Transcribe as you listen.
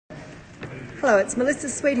Hello, it's Melissa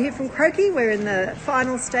Sweet here from Croakey. We're in the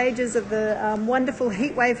final stages of the wonderful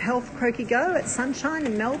Heatwave Health Croakey Go at Sunshine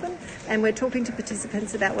in Melbourne, and we're talking to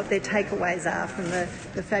participants about what their takeaways are from the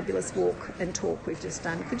fabulous walk and talk we've just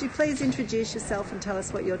done. Could you please introduce yourself and tell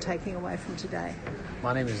us what you're taking away from today?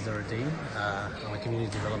 My name is Nuruddin. I'm a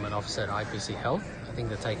Community Development Officer at IPC Health. I think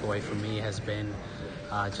the takeaway for me has been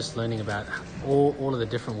just learning about all of the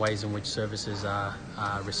different ways in which services are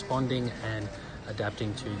responding and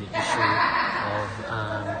adapting to the issue of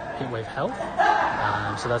heatwave health.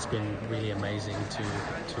 So that's been really amazing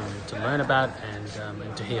to learn about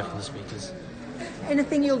and to hear from the speakers.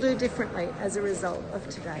 Anything you'll do differently as a result of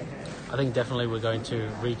today? I think definitely we're going to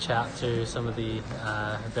reach out to some of the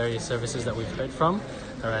various services that we've heard from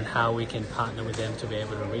around how we can partner with them to be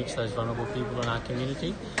able to reach those vulnerable people in our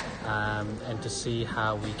community, and to see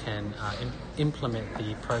how we can implement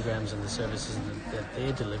the programs and the services that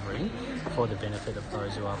they're delivering for the benefit of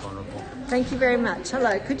those who are vulnerable. Thank you very much.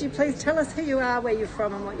 Hello, could you please tell us who you are, where you're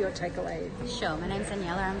from and what your takeaway is? Sure, my name's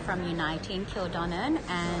Daniela, I'm from Unite in Kildonan,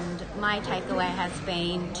 and my takeaway has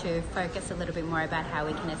been to focus a little bit more about how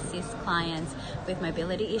we can assist clients with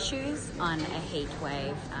mobility issues on a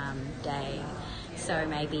heatwave day. So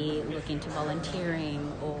maybe look into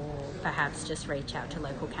volunteering, or perhaps just reach out to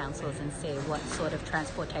local councils and see what sort of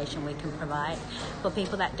transportation we can provide for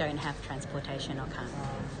people that don't have transportation or can't.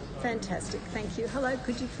 Fantastic, thank you. Hello,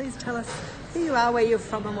 could you please tell us who you are, where you're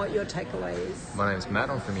from and what your takeaway is? My name's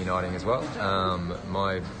Matt, I'm from Uniting as well.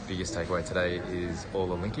 My biggest takeaway today is all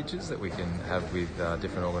the linkages that we can have with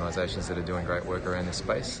different organisations that are doing great work around this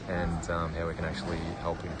space, and how we can actually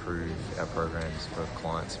help improve our programs for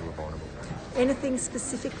clients who are vulnerable. Anything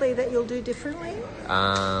specifically that you'll do differently?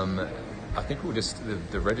 I think we'll just,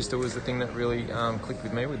 the register was the thing that really clicked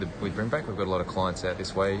with me with Bringback. We've got a lot of clients out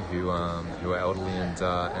this way who are elderly and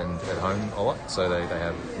at home a lot, so they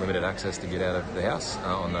have limited access to get out of the house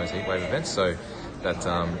on those heatwave events. So that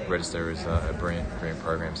register is a brilliant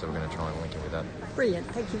program, so we're going to try and link in with that. Brilliant,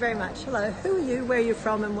 thank you very much. Hello, who are you, where are you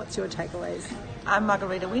from and what's your takeaways? I'm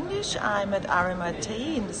Margarita Windish. I'm at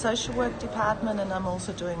RMIT in the social work department, and I'm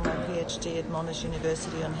also doing my PhD at Monash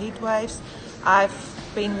University on heatwaves. I've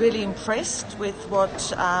been really impressed with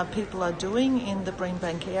what people are doing in the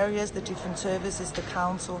Bringbank areas, the different services, the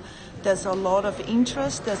council. There's a lot of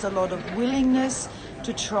interest, there's a lot of willingness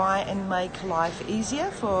to try and make life easier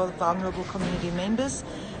for vulnerable community members.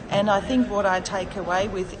 And I think what I take away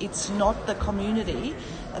with, it's not the community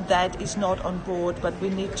that is not on board, but we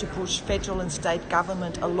need to push federal and state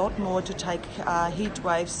government a lot more to take heat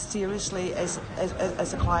waves seriously as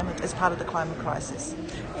a climate, as part of the climate crisis.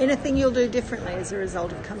 Anything you'll do differently as a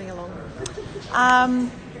result of coming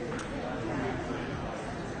along?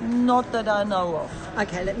 Not that I know of.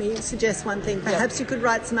 Okay, let me suggest one thing. Perhaps you could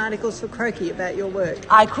write some articles for Croakey about your work.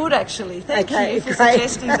 I could actually. Thank you for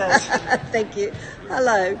suggesting that. Thank you.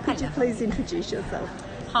 Hello, could you please introduce yourself?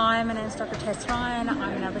 Hi, my name is Dr. Tess Ryan. I'm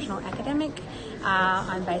an Aboriginal academic.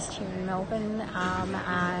 I'm based here in Melbourne,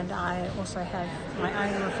 and I also have my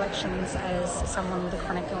own reflections as someone with a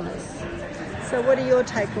chronic illness. So what are your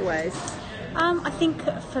takeaways? I think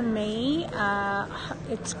for me,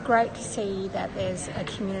 it's great to see that there's a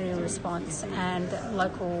community response, and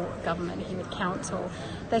local government here with council,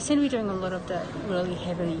 they seem to be doing a lot of the really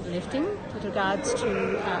heavy lifting with regards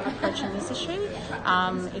to approaching this issue.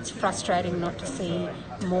 It's frustrating not to see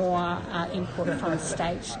more input from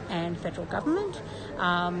state and federal government,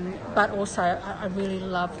 but also I really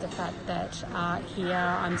love the fact that here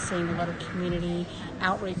I'm seeing a lot of community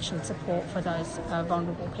outreach and support for those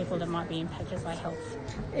vulnerable people that might be impacted by health.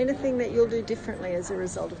 Anything that you'll do differently as a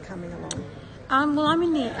result of coming along? Well, I'm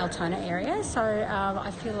in the Altona area, so I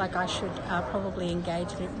feel like I should probably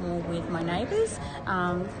engage a bit more with my neighbours.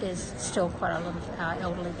 There's still quite a lot of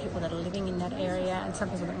elderly people that are living in that area, and some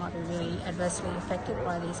people that might be really adversely affected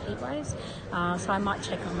by these heat waves. So I might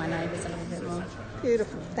check on my neighbours a little bit more.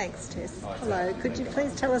 Beautiful. Thanks, Tess. Hello. Could you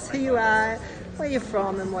please tell us who you are, where you're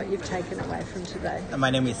from and what you've taken away from today?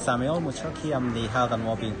 My name is Samuel Muchoki. I'm the Health and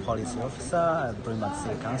Wellbeing Policy Officer at Brisbane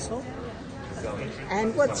City Council.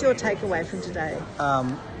 And what's your takeaway from today?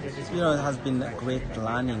 It has been great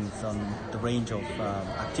learnings on the range of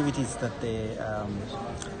activities that the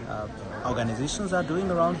organizations are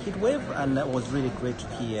doing around heatwave, and it was really great to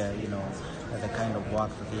hear, the kind of work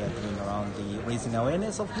that they are doing around the raising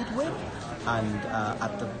awareness of heatwave, and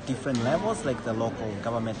at the different levels, like the local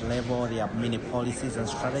government level, there are many policies and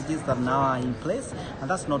strategies that now are in place, and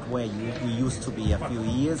that's not where we used to be a few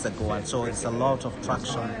years ago. And so it's a lot of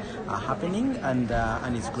traction happening, and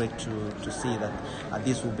it's great to see that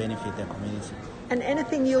this will benefit the community. And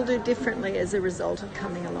anything you'll do differently as a result of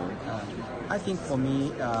coming along? I think for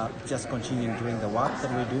me, just continuing doing the work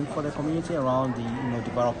that we're doing for the community around the,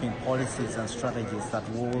 developing policies and strategies that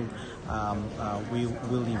will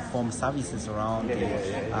inform services around the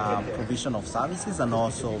provision of services, and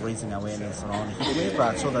also raising awareness around heat wave,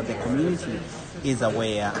 so that the community is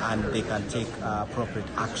aware and they can take appropriate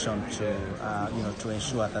action to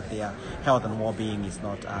ensure that their health and well-being is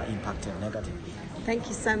not impacted negatively. Thank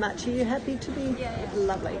you so much. Are you happy to be? Yeah.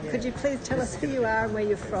 Lovely. Could you please tell us who you are and where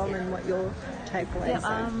you're from and what your takeaways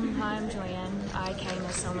are? Hi, I'm Joanne. I came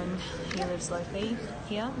as someone who lives locally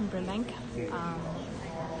here in Brimbank.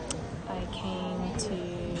 I came to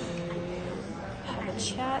have a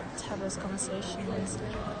chat, have those conversations,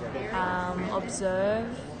 observe.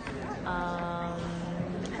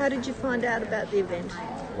 How did you find out about the event?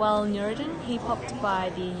 Well, Nuruddin, he popped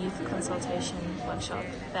by the youth consultation workshop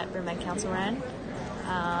that Brimbank Council ran.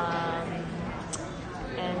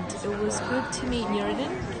 And it was good to meet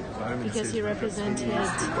Nuruddin because he represented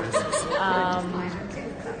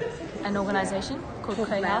an organisation called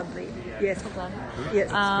Croakey. Yes.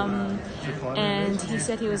 Yes. And he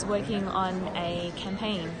said he was working on a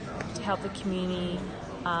campaign to help the community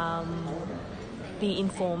be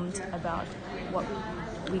informed about what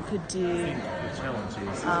we could do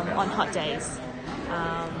on hot days.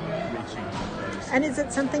 And is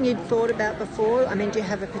it something you'd thought about before? I mean, do you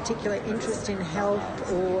have a particular interest in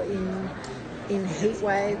health or in heat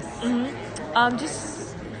waves?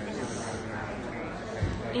 Just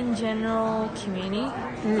in general, community.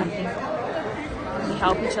 I think we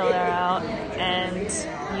help each other out, and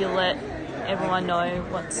you let everyone know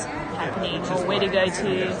what's happening or where to go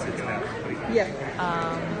to. Yeah.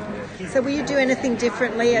 So will you do anything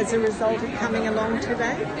differently as a result of coming along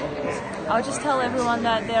today? I'll just tell everyone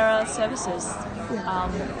that there are services,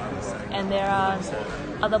 and there are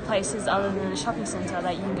other places other than the shopping centre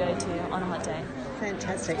that you can go to on a hot day.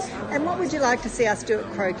 Fantastic. And what would you like to see us do at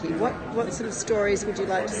Croakey? What sort of stories would you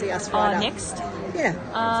like to see us write up? Next? Yeah.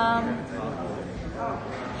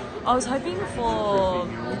 I was hoping for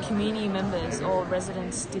the community members or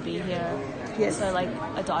residents to be here. Yes. So like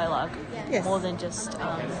a dialogue, yes. more than just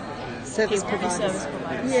service providers. Service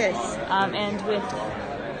providers. Yes. And with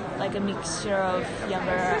like a mixture of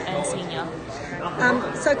younger and senior.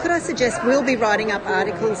 So could I suggest we'll be writing up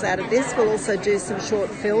articles out of this. We'll also do some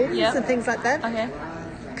short films and things like that. Okay.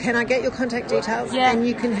 Can I get your contact details? Yeah. And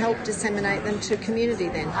you can help disseminate them to community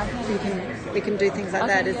then. Okay. We can do things like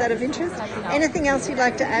that. Is that of interest? Anything else you'd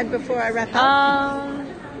like to add before I wrap up?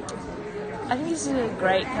 I think this is a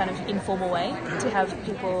great kind of informal way to have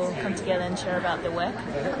people come together and share about their work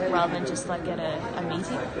rather than just like at a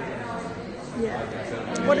meeting. Yeah.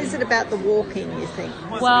 What is it about the walking, you think?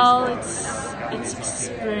 Well, it's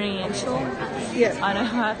experiential. Yeah. I don't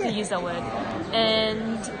have to use that word.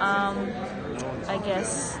 And I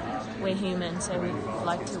guess we're human, so we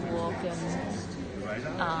like to walk and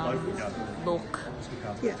look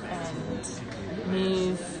and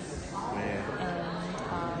move. And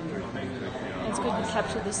it's good to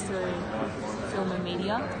capture this through film and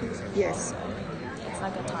media. Yes. It's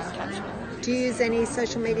like a time capsule. Do you use any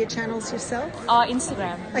social media channels yourself?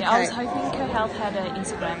 Instagram. Okay. Yeah, I was hoping CoHealth had an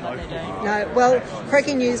Instagram, but they don't. No. Well,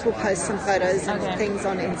 Croakey News will post some photos and things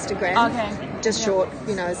on Instagram. Okay. Just short,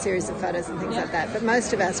 a series of photos and things like that. But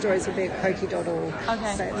most of our stories will be at croakey.org.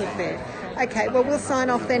 Okay. So look there. Okay. Well, we'll sign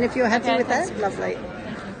off then if you're happy with that. Lovely.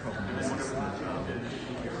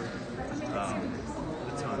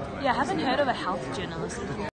 Yeah, I haven't heard of a health journalist before.